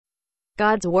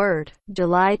God's Word,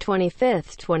 July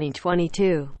 25,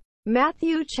 2022.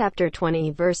 Matthew chapter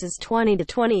 20 verses 20 to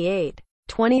 28.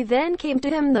 20 Then came to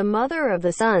him the mother of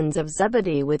the sons of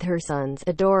Zebedee with her sons,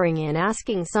 adoring and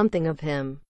asking something of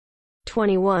him.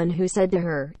 21 Who said to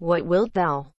her, What wilt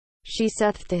thou? She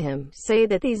saith to him, Say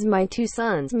that these my two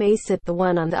sons may sit, the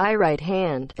one on thy right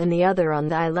hand, and the other on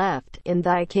thy left, in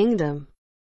thy kingdom.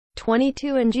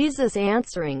 22 And Jesus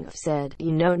answering said,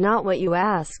 Ye know not what you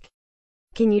ask.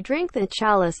 Can you drink the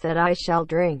chalice that I shall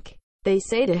drink? They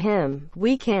say to him,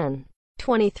 We can.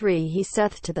 23 He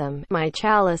saith to them, My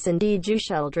chalice indeed you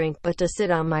shall drink, but to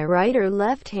sit on my right or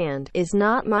left hand is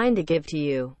not mine to give to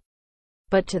you,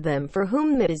 but to them for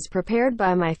whom it is prepared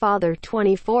by my Father.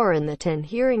 24 And the 10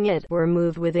 hearing it were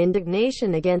moved with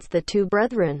indignation against the two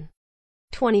brethren.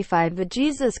 25 But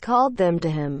Jesus called them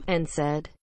to him, and said,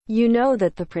 You know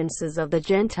that the princes of the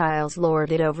Gentiles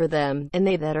lord it over them, and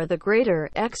they that are the greater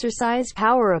exercise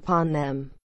power upon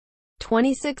them.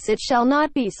 26 It shall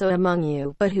not be so among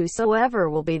you, but whosoever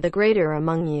will be the greater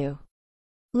among you,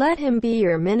 let him be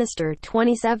your minister.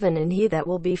 27 And he that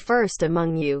will be first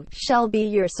among you shall be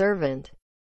your servant.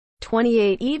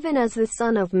 28 Even as the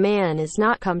Son of Man is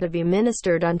not come to be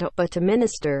ministered unto, but to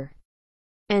minister,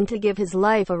 and to give his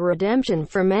life a redemption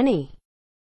for many.